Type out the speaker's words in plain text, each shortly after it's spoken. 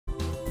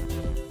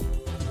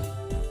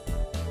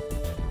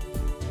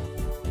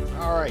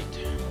Alright.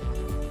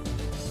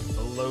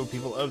 Hello,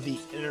 people of the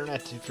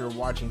internet. If you're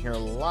watching here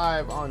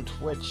live on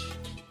Twitch,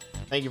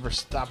 thank you for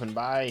stopping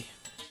by.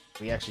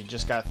 We actually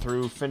just got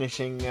through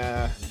finishing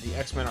the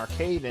X-Men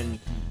Arcade, and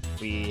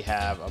we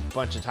have a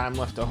bunch of time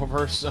left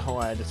over, so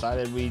I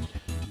decided we'd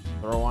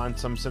throw on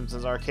some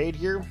Simpsons Arcade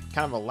here.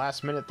 Kind of a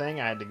last-minute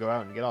thing. I had to go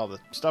out and get all the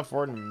stuff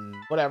for it and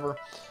whatever.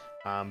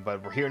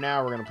 But we're here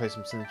now. We're going to play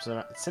some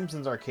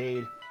Simpsons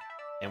Arcade,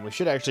 and we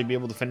should actually be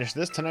able to finish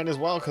this tonight as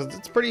well, because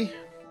it's pretty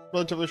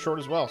relatively short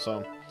as well.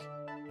 So,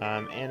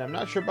 and I'm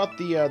not sure about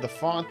the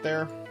font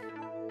there.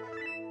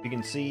 You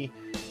can see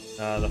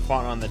the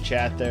font on the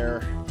chat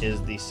there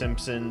is the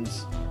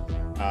Simpsons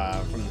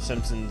from the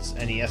Simpsons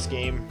NES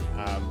game,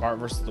 Bart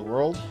vs. the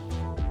World.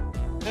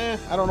 I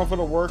don't know if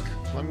it'll work.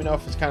 Let me know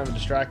if it's kind of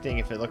distracting,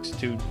 if it looks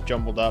too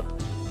jumbled up.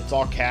 It's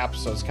all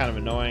caps, so it's kind of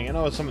annoying. I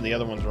know some of the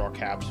other ones are all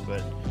caps,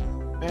 but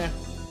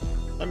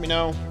let me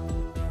know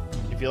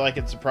if you like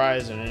it,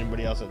 surprise, and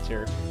anybody else that's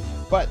here.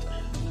 But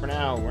for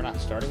now, we're not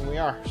starting. We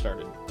are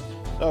started.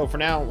 So for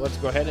now, let's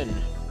go ahead and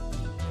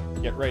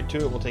get right to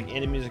it. We'll take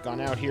Animusic on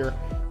out here.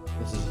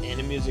 This is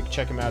Animusic.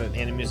 Check him out at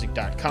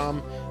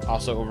animusic.com.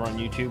 Also over on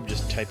YouTube,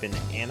 just type in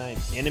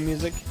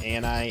Animusic,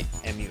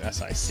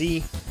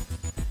 A-N-I-M-U-S-I-C,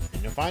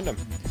 and you'll find him.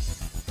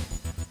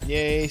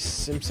 Yay,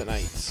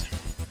 Simpsonites.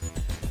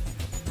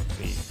 Let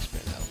me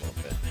expand that a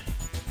little bit.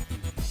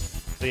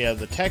 So yeah,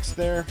 the text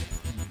there,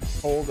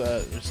 hold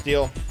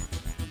steal.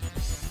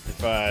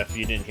 If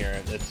you didn't hear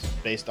it, it's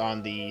based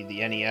on the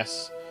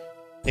NES,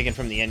 taken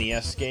from the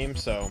NES game.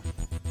 So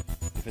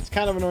if it's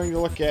kind of annoying to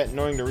look at,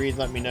 annoying to read,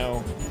 let me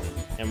know,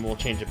 and we'll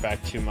change it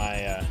back to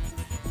my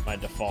my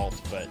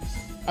default. But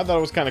I thought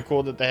it was kind of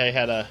cool that they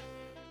had a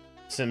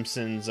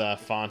Simpsons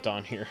font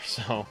on here.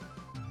 So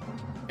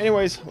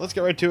anyways, let's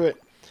get right to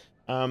it.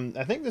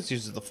 I think this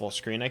uses the full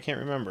screen. I can't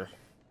remember.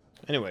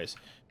 Anyways,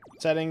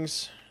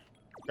 settings,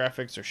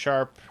 graphics are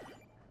sharp.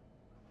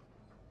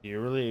 Do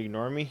you really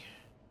ignore me?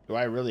 Do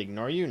I really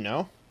ignore you?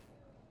 No.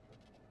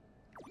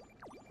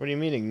 What do you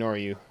mean ignore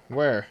you?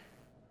 Where?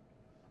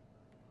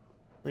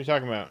 What are you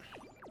talking about?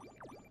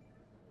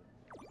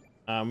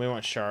 We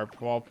want sharp.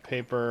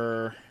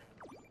 Wallpaper.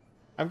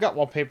 I've got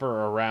wallpaper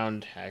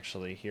around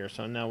actually here,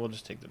 so now we'll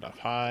just take that off.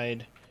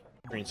 Hide.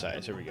 Screen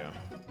size. Here we go.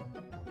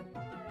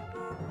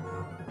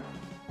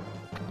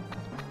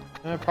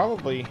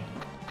 Probably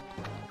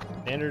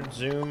standard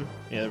zoom.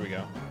 Yeah, there we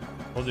go.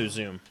 We'll do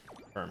zoom.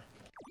 Firm.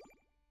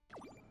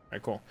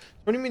 Alright, cool.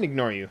 What do you mean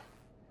ignore you?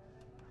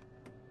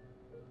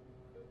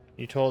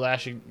 You told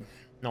Ashley...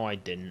 No, I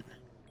didn't.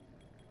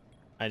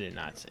 I did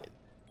not say it.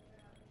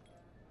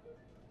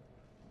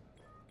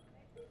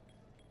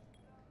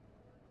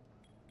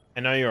 I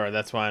know you are.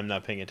 That's why I'm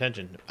not paying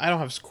attention. I don't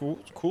have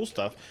cool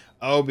stuff.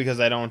 Oh, because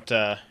I don't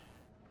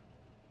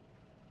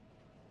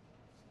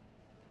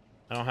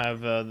have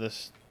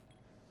this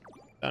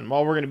done.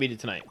 Well, we're going to beat it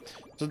tonight.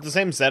 So it's the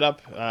same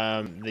setup.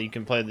 That you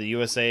can play the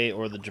USA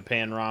or the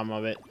Japan ROM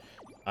of it.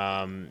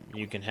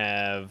 You can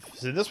have...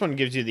 So this one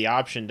gives you the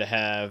option to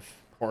have...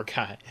 Poor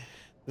guy.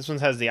 This one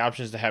has the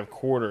options to have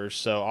quarters.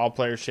 So all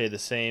players share the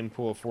same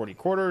pool of 40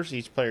 quarters.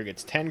 Each player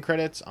gets 10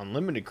 credits.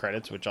 Unlimited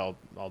credits, which I'll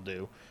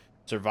do.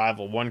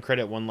 Survival, 1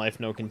 credit, 1 life,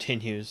 no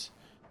continues.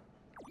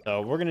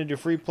 So we're going to do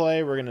free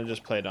play. We're going to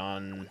just play it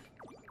on...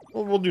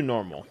 Well, we'll do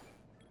normal.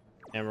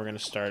 And we're going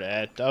to start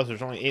at... Oh,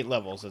 there's only 8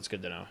 levels. That's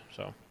good to know.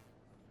 So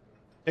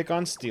pick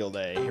on Steel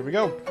Day. Here we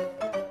go.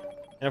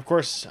 And of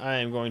course, I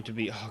am going to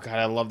be... Oh, God,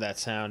 I love that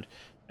sound.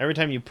 Every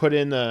time you put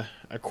in a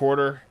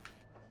quarter,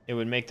 it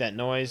would make that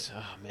noise.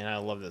 Oh, man, I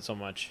love that so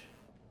much.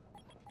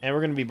 And we're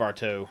going to be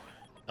Bartow.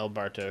 El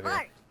Bartow here.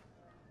 Bart.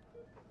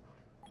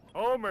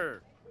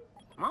 Homer.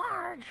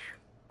 Marge.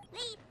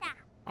 Lisa.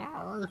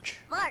 Marge.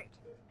 Bart.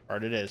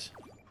 Bart it is.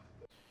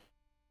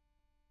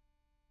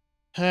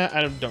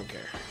 I don't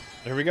care.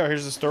 Here we go.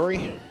 Here's the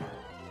story.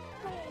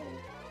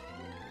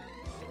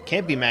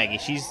 Can't be Maggie.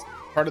 She's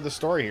part of the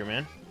story here,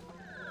 man.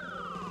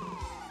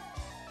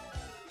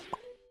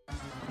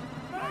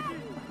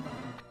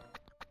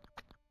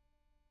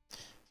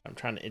 I'm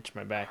trying to itch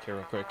my back here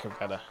real quick. I've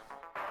got a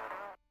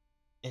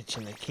itch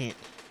and I can't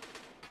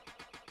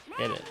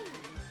get it.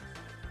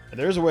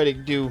 There's a way to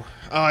do...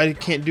 Oh, I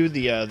can't do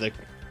the...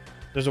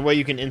 There's a way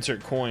you can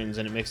insert coins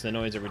and it makes the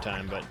noise every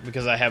time, but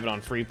because I have it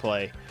on free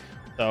play.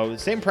 So, the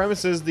same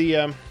premise as the...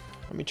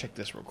 Let me check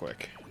this real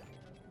quick.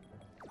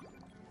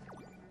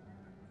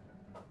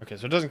 Okay,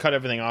 so it doesn't cut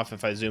everything off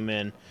if I zoom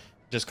in. It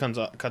just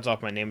cuts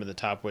off my name at the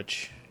top,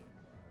 which...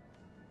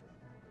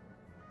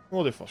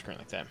 We'll do full screen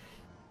like that.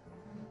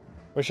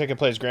 Wish I could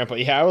play as Grandpa.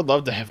 Yeah, I would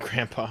love to have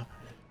Grandpa.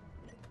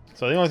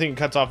 So the only thing it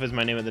cuts off is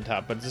my name at the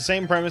top. But it's the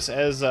same premise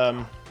as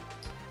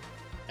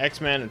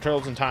X-Men and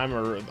Turtles in Time,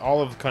 or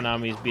all of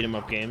Konami's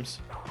beat-em-up games.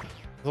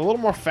 It's a little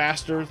more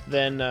faster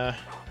than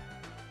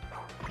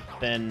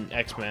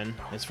X-Men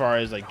as far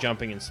as like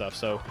jumping and stuff.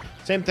 So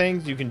same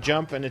things. You can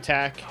jump and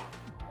attack.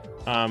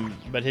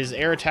 But his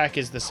air attack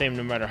is the same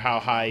no matter how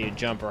high you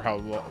jump or how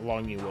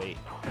long you wait.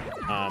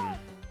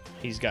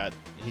 He's got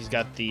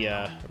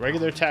the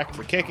regular attack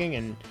for kicking,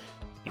 and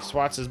he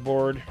swats his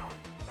board.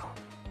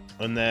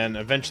 and then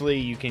eventually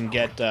you can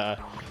get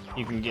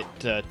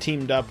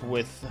teamed up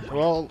with.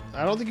 Well,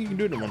 I don't think you can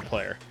do it in one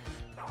player.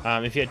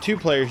 If you had 2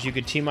 players, you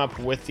could team up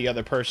with the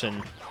other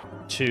person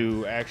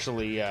to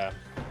actually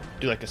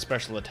do like a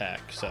special attack.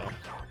 So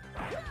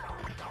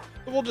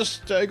we'll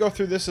just go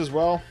through this as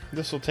well.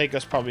 This will take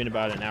us probably in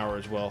about an hour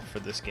as well for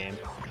this game.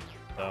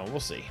 So we'll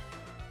see.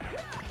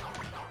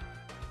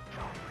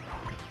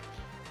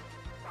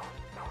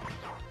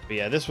 But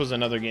yeah, this was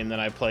another game that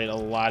I played a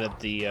lot at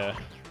the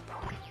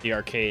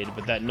arcade.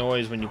 But that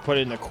noise when you put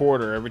it in a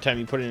quarter, every time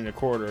you put it in a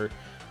quarter,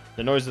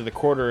 the noise of the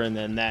quarter and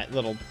then that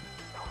little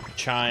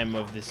chime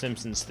of the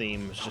Simpsons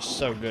theme was just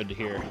so good to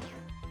hear.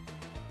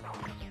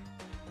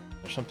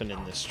 There's something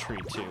in this tree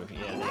too.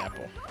 Yeah, the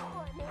apple.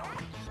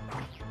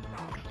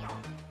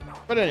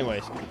 But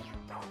anyways,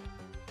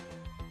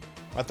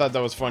 I thought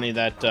that was funny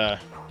that the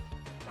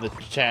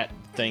chat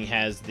thing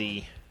has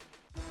the.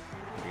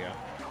 Here we go.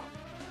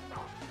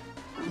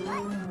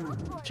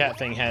 Chat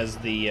thing has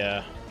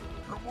the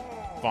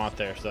font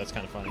there, so that's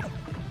kind of funny.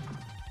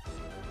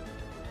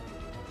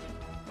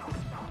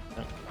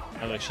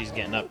 I look like she's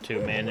getting up too,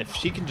 man. If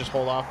she can just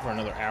hold off for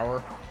another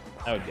hour,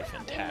 that would be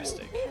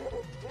fantastic.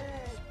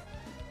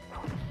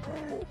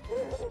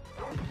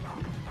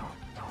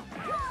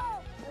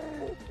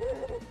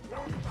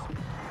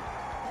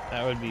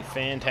 That would be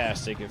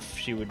fantastic if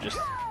she would just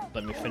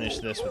let me finish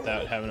this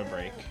without having a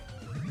break.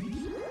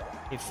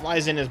 He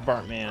flies in as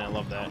Bartman. I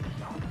love that.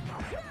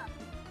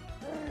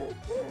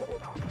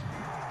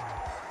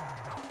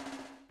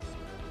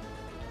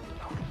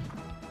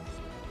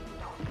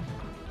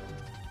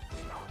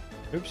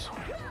 Oops.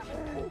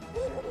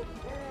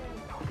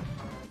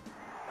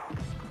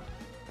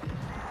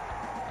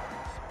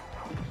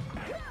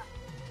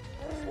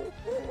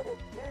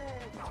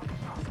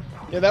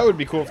 Yeah, that would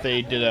be cool if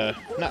they did a...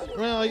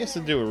 well, I guess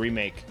they'd do a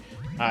remake.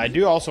 I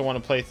do also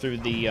want to play through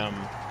the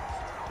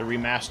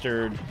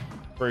remastered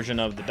version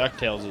of the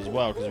DuckTales as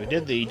well, because we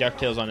did the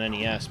DuckTales on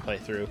NES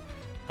playthrough,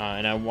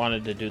 and I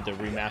wanted to do the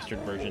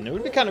remastered version. It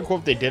would be kind of cool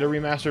if they did a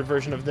remastered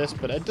version of this,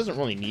 but it doesn't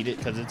really need it,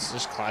 because it's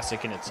just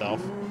classic in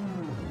itself.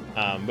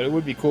 But it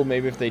would be cool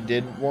maybe if they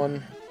did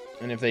one,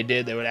 and if they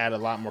did, they would add a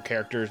lot more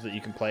characters that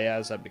you can play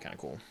as. That'd be kind of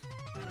cool.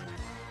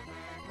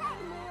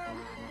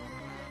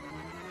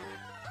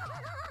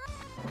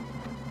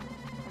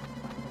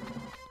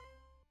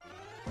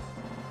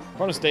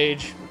 Bonus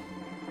stage.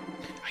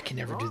 I can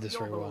never do this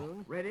very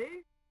well.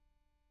 Ready?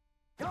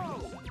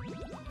 Go!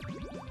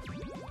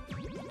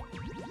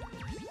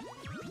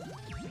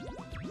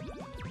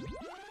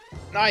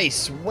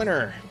 Nice!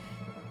 Winner!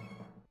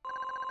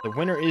 The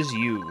winner is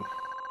you.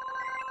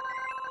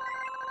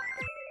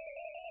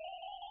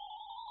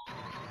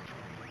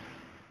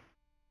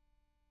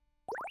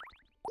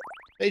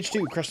 Stage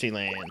 2, Krusty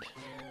Land.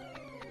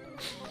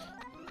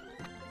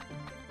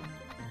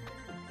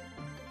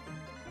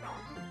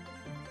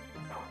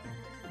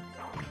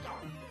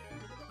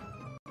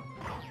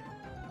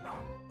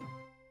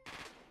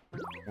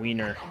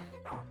 Wiener.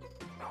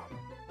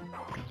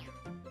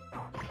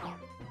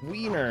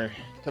 Wiener.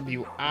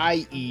 W-I-E-N-E-R.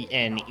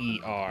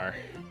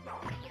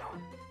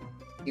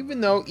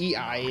 Even though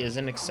E-I is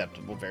an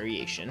acceptable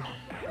variation.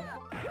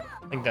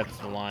 I think that's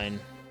the line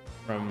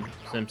from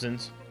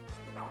Simpsons.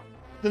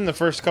 In the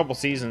first couple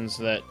seasons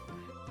that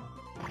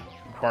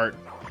Bart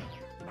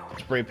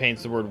spray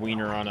paints the word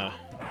wiener on a...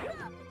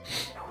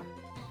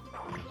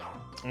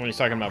 when he's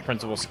talking about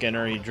Principal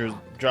Skinner, he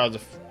draws a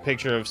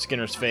picture of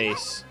Skinner's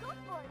face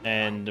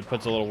and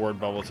puts a little word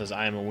bubble that says,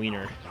 "I am a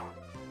wiener."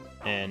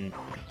 And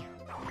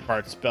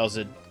Bart spells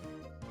it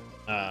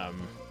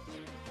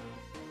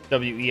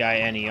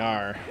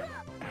W-E-I-N-E-R.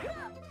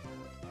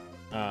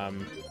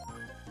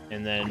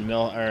 And then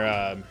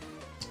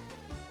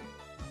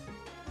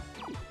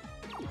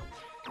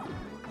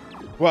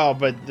well,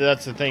 but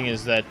that's the thing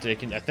is that I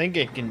think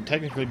it can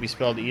technically be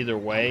spelled either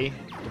way,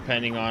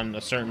 depending on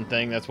a certain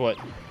thing. That's what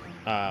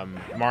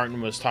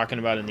Martin was talking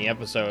about in the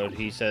episode.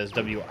 He says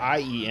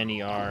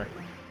W-I-E-N-E-R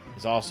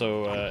is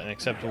also an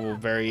acceptable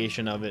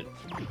variation of it,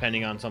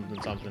 depending on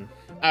something.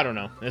 I don't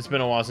know. It's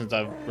been a while since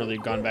I've really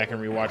gone back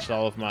and rewatched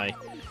all of my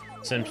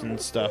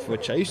Simpsons stuff,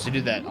 which I used to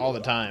do that all the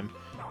time.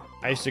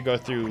 I used to go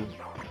through,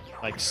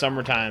 like,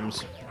 summer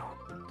times,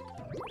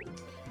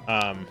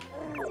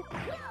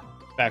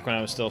 back when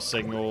I was still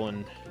single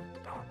and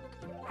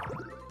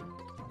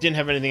didn't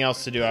have anything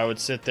else to do. I would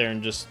sit there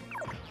and just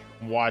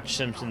watch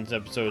Simpsons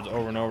episodes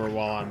over and over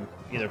while I'm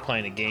either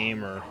playing a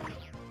game or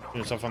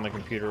doing stuff on the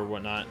computer or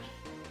whatnot.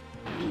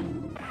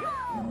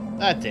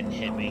 That didn't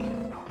hit me.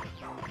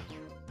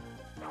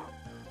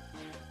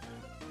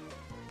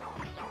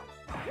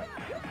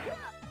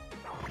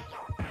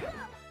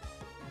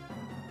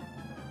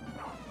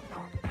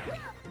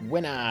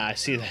 Winner! I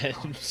see that.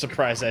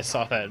 Surprised I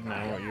saw that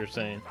now, what you're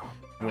saying.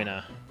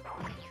 Winner.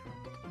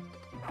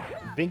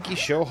 Binky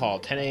Show Hall,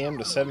 10 a.m.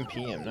 to 7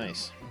 p.m.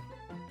 Nice.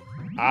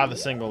 Ah, the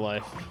single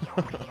life.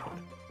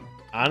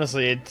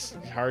 Honestly, it's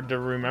hard to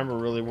remember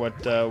really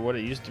what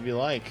it used to be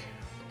like.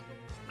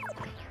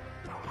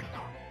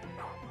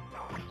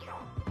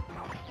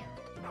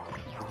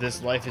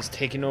 this life is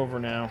taking over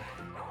now.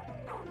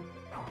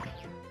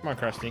 Come on,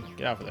 Krusty.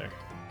 Get out of there.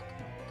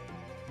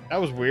 That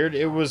was weird.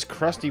 It was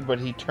Krusty, but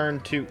he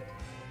turned to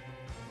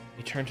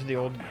the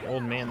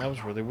old man. That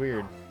was really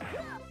weird.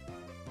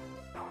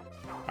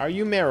 Are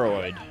you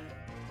Meroid?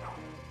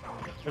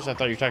 First I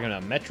thought you were talking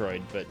about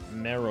Metroid, but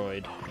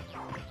Meroid.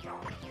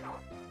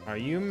 Are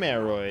you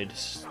Meroid?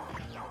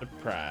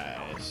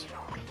 Surprise.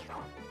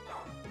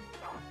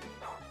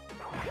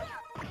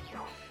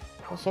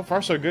 Well, so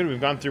far so good. We've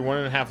gone through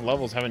 1.5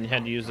 levels. Haven't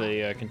had to use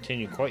a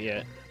continue quite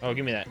yet. Oh,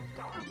 give me that.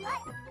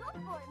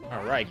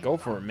 Alright, go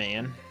for it,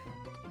 man.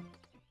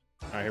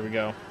 Alright, here we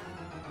go.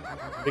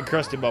 Big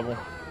Krusty bubble.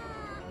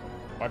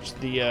 Watch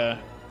the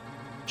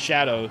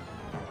shadow.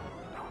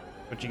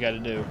 What you gotta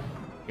do. You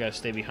gotta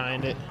stay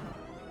behind it.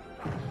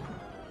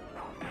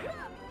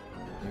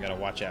 You gotta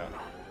watch out.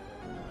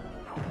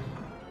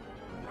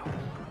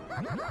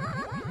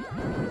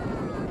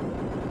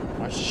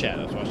 Watch the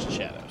shadows, watch the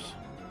shadows.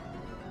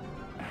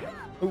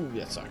 Ooh,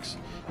 that sucks.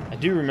 I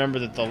do remember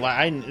that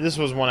this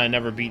was one I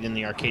never beat in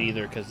the arcade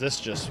either, because this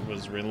just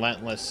was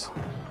relentless,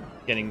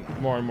 getting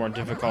more and more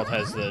difficult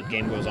as the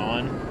game goes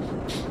on.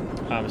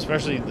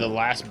 Especially the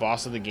last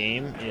boss of the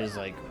game is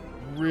like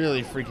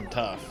really freaking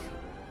tough.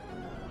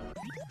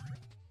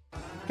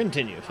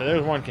 Continue. So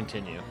there's one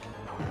continue.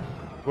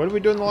 What did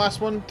we do in the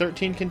last one?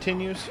 13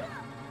 continues?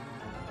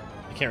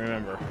 I can't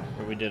remember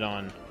what we did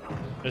on.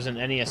 There's an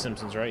NES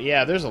Simpsons, right?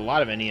 Yeah, there's a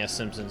lot of NES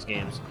Simpsons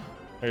games.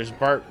 There's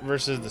Bart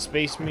versus the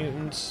Space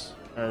Mutants,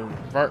 or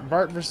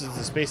Bart versus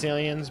the Space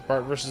Aliens,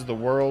 Bart versus the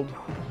World,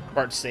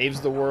 Bart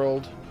saves the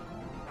world.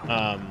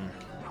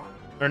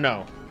 Or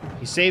no,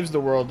 he saves the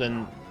world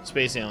in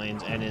Space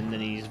Aliens, and then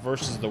he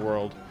versus the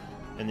world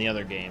in the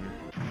other game.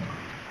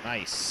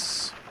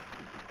 Nice.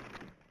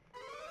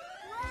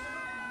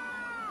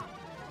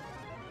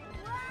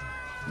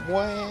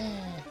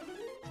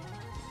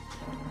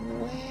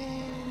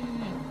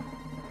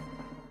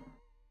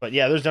 But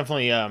yeah, there's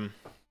definitely a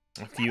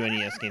few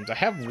NES games. I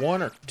have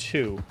 1 or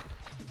 2.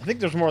 I think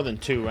there's more than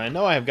 2. I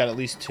know I've got at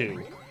least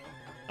 2.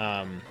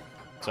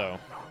 So.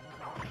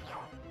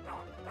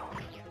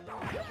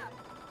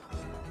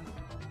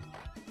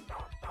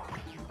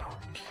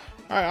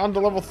 Alright, on to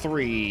level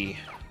 3.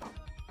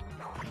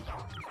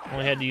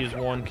 Only had to use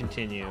 1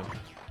 continue.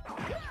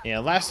 Yeah,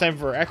 last time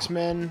for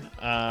X-Men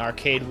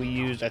Arcade we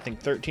used, I think,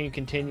 13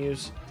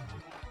 continues.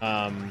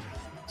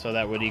 So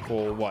that would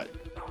equal, what,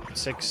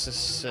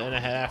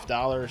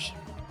 $6.50?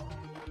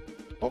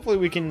 Hopefully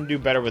we can do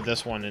better with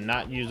this one and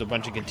not use a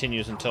bunch of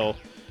continues until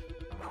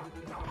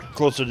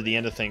closer to the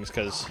end of things,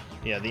 because,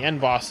 yeah, the end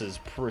boss is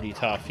pretty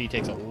tough. He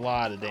takes a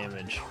lot of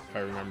damage, if I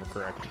remember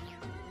correct.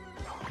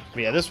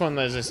 But yeah, this one,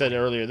 as I said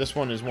earlier, this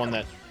one is one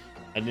that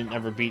I didn't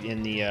ever beat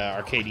in the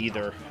arcade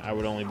either. I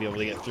would only be able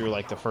to get through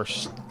like the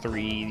first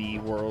 3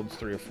 worlds,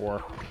 3 or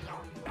 4,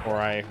 before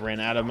I ran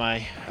out of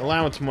my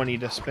allowance money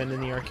to spend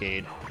in the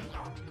arcade.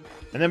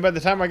 And then by the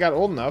time I got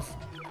old enough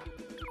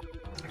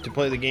to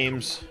play the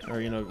games,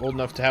 or, you know, old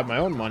enough to have my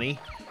own money,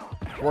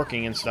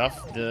 working and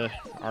stuff, the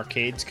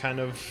arcades kind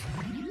of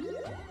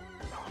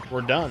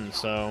were done.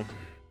 So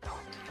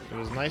it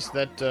was nice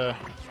that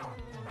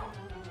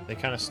they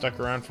kind of stuck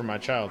around for my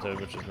childhood,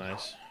 which is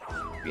nice.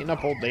 Beating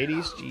up old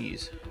ladies?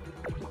 Jeez.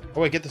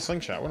 Oh, I get the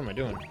slingshot. What am I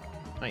doing?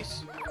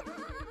 Nice.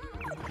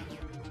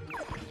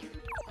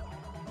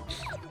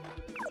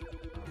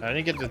 I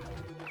didn't get to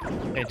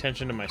pay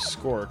attention to my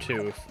score,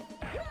 too.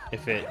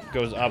 If it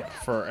goes up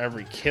for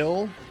every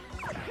kill,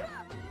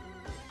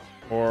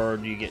 or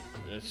do you get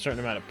a certain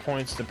amount of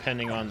points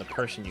depending on the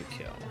person you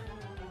kill?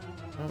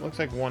 Well, it looks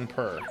like 1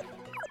 per.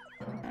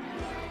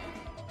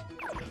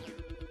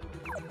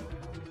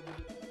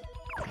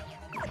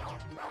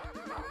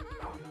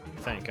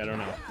 I don't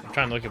know. I'm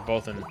trying to look at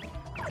both and...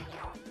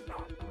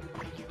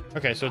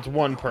 Okay, so it's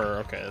 1 per.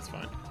 Okay, that's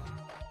fine.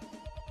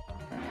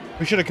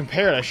 We should have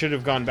compared. I should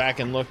have gone back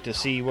and looked to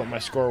see what my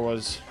score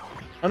was.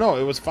 Oh no,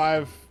 it was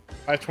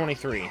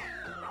 523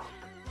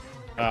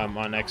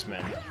 on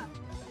X-Men.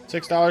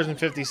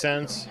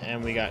 $6.50,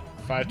 and we got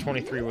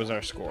 523 was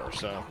our score.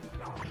 So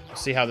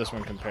let's see how this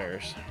one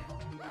compares.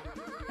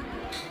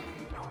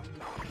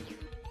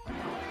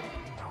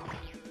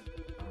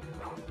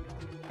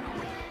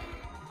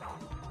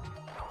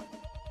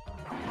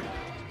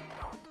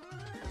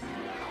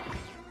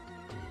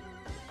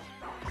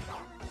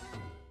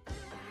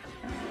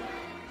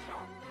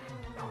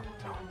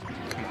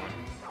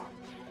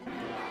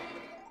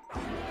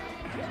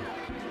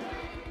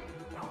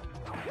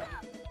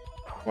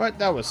 What?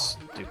 That was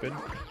stupid.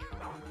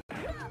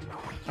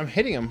 I'm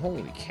hitting him.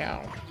 Holy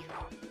cow.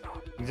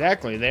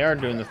 Exactly. They are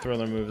doing the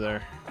thriller move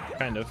there.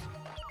 Kind of.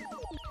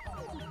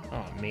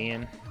 Oh,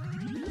 man.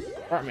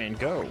 Bartman,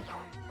 go.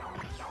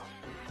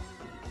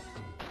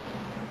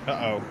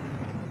 Uh-oh.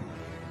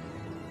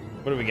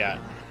 What do we got?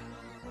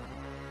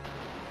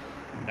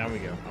 Down we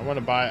go. I want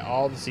to buy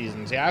all the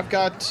seasons. Yeah, I've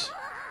got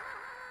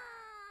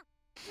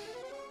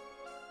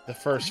the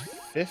first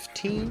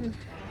 15,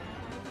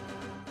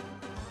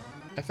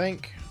 I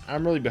think.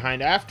 I'm really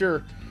behind.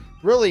 After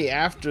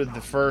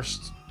the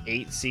first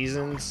 8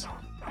 seasons,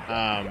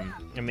 I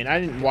mean, I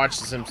didn't watch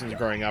The Simpsons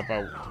growing up.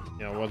 I,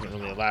 wasn't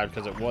really allowed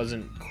because I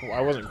wasn't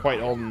quite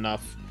old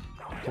enough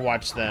to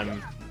watch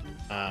them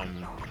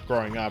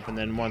growing up. And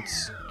then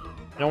once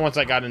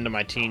I got into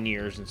my teen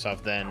years and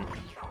stuff, then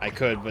I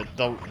could. But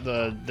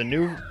the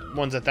new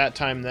ones at that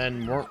time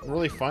then weren't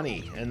really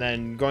funny. And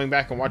then going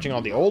back and watching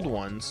all the old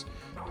ones,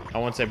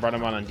 once they brought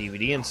them out on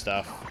DVD and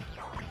stuff,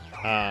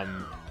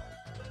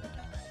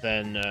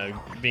 then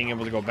being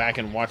able to go back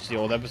and watch the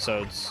old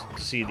episodes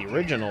to see the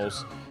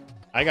originals,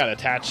 I got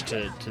attached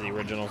to the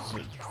originals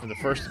for the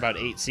first about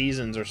 8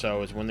 seasons or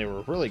so is when they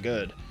were really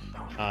good.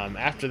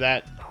 After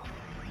that,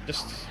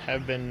 just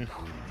have been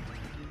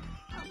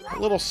a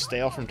little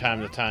stale from time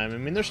to time. I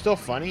mean, they're still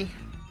funny,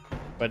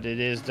 but it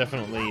is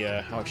definitely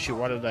oh shoot,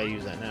 why did I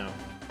use that now?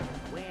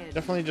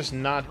 Definitely just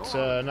not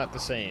the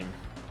same.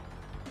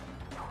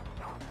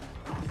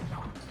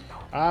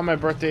 My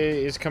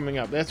birthday is coming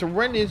up.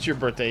 When is your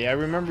birthday? I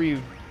remember you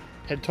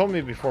had told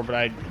me before, but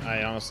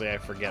I honestly I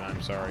forget.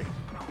 I'm sorry.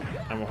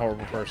 I'm a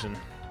horrible person.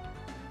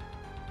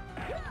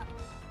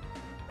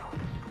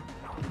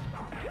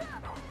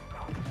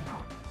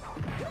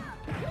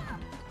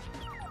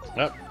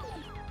 Oh,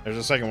 there's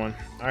a second one.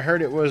 I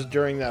heard it was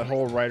during that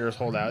whole writer's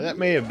holdout. That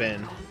may have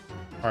been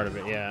part of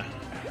it, yeah.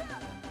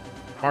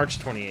 March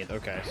 28th.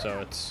 Okay, so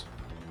it's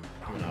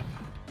coming up.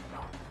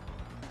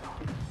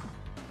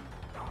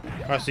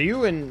 Oh, so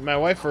you and my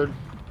wife are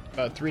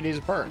about 3 days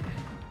apart.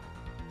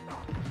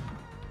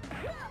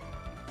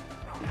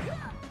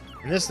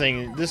 And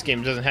this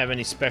game doesn't have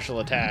any special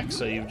attacks,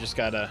 so you've just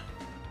gotta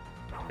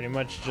pretty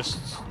much just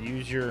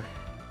use your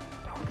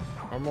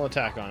normal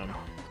attack on them.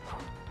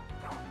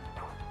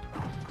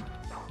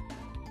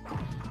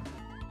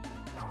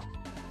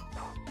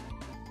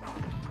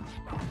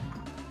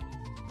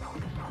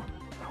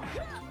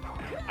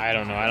 I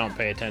don't know. I don't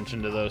pay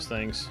attention to those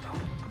things.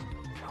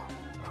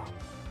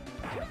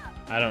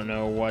 I don't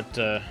know what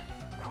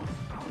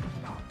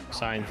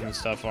signs and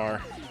stuff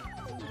are.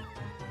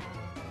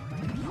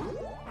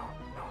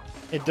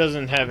 It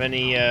doesn't have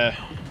any,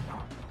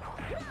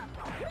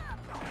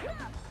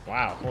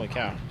 wow, holy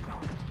cow.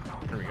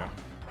 There we go.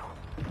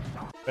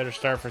 Better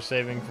start for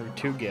saving for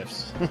 2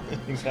 gifts.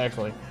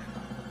 Exactly.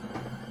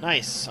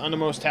 Nice.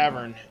 Animusic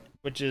Tavern,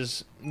 which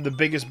is the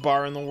biggest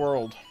bar in the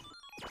world.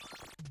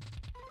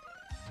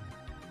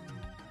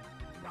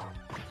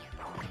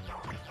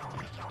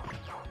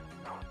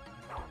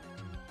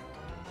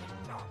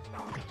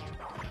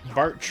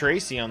 Bart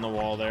Tracy on the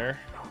wall there.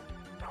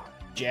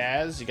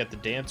 Jazz, you got the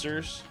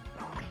dancers.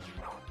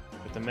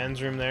 Got the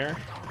men's room there.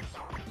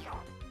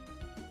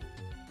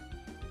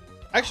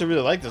 I actually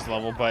really like this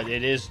level, but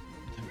it is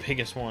the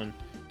biggest one.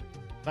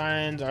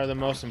 Signs are the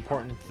most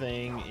important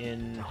thing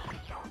in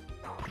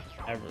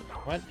ever.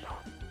 What?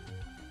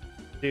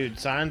 Dude,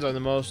 signs are the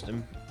most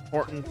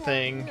important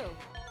thing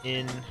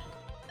in,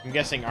 I'm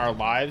guessing, our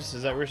lives.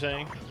 Is that what you're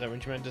saying? Is that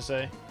what you meant to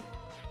say?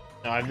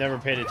 No, I've never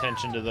paid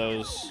attention to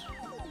those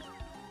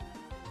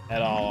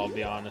at all, I'll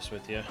be honest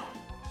with you.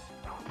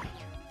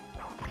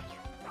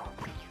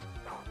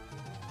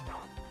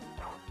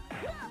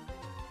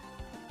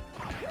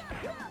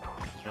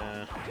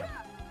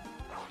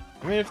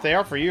 I mean, if they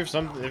are for you, if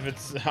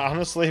it's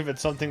honestly, if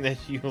it's something that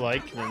you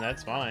like, then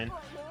that's fine.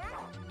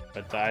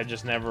 But I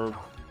just never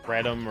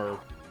read them or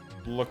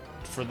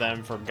looked for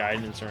them for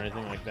guidance or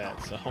anything like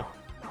that. So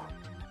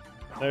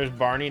there's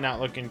Barney, not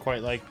looking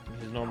quite like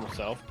his normal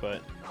self,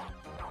 but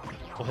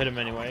we'll hit him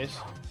anyways.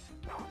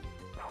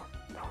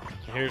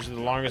 Here's the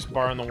longest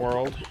bar in the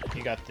world.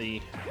 You got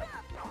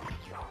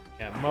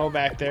Mo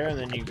back there, and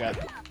then you got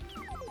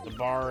the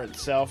bar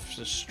itself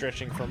just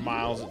stretching for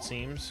miles, it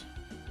seems.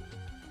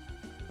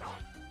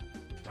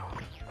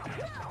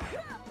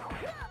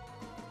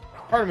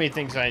 Part of me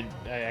thinks I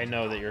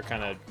know that you're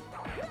kind of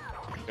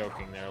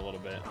joking there a little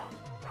bit.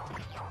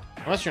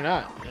 Unless you're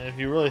not. If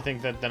you really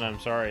think that, then I'm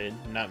sorry.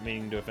 Not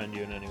meaning to offend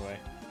you in any way.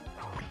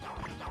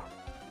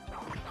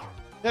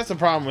 That's the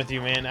problem with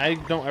you, man. I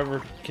don't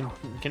ever can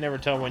never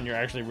tell when you're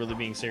actually really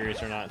being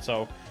serious or not.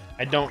 So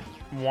I don't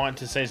want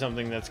to say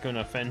something that's going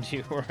to offend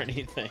you or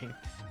anything.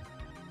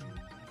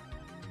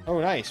 Oh,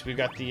 nice. We've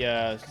got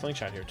the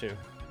slingshot here too.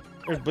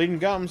 There's Bleeding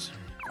Gums.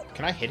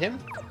 Can I hit him?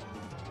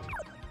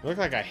 It looked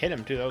like I hit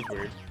him too. That was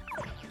weird.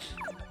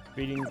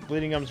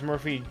 Bleeding Gums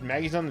Murphy.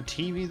 Maggie's on the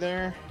TV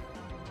there.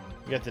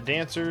 We got the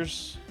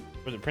dancers.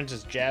 Was it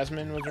Princess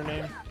Jasmine was her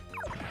name?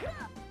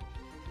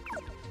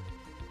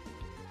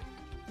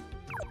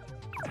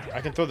 I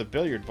can throw the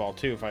billiard ball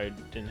too if I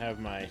didn't have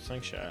my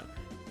slingshot.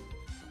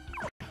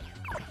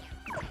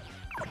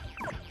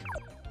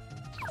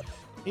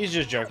 He's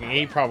just joking.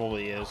 He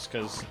probably is,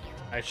 because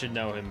I should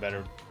know him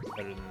better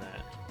than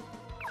that.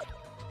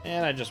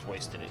 And I just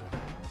wasted it.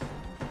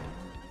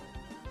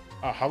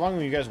 Oh, how long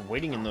were you guys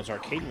waiting in those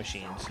arcade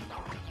machines?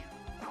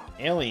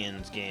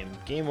 Aliens game.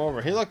 Game over.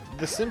 Hey, look,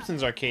 the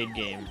Simpsons Arcade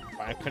game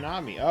by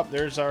Konami. Oh,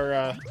 there's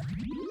our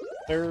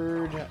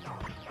third. Did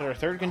our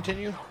third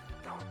continue?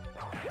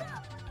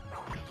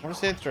 I want to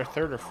say it's our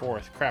third or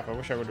fourth. Crap, I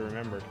wish I would have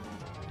remembered.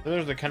 So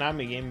there's the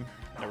Konami game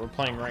that we're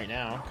playing right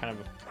now. Kind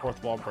of a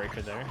fourth wall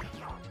breaker there.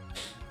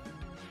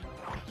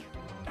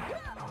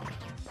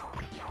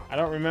 I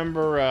don't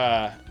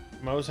remember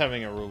Moe's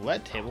having a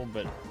roulette table,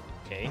 but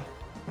okay.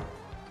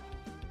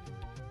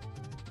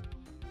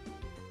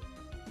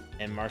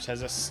 And Moe's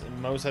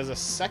has a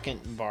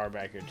second bar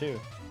back here too.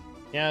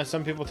 Yeah,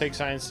 some people take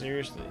science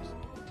seriously.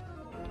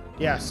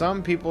 Yeah,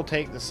 some people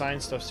take the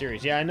science stuff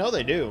serious. Yeah, I know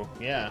they do.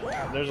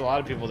 Yeah, there's a lot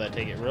of people that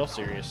take it real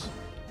serious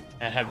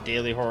and have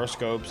daily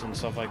horoscopes and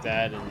stuff like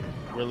that, and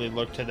really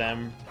look to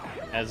them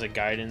as a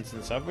guidance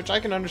and stuff, which I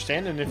can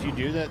understand. And if you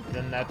do that,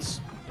 then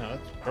that's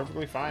that's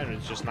perfectly fine.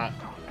 It's just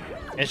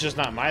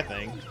not my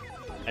thing.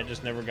 I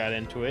just never got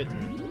into it,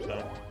 and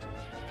so.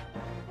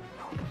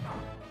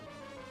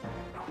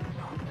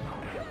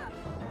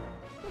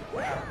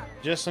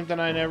 Just something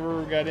I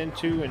never got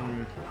into,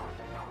 and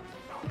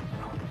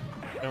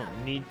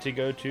don't need to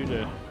go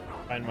to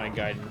find my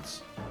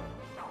guidance.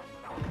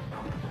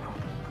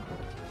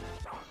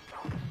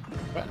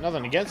 But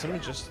nothing against them,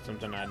 it's just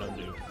something I don't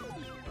do.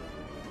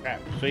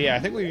 Crap. So yeah, I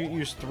think we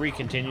used 3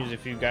 continues.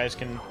 If you guys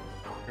can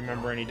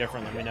remember any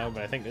different, let me know.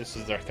 But I think this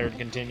is our 3rd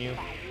continue. I'm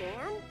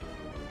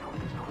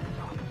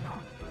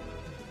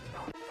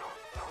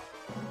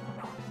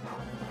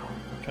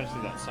trying to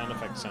see, that sound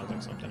effect sounds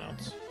like something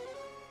else.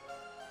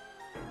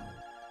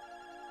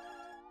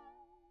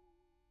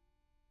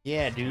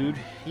 Yeah, dude.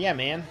 Yeah,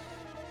 man.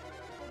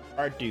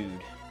 Our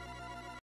dude.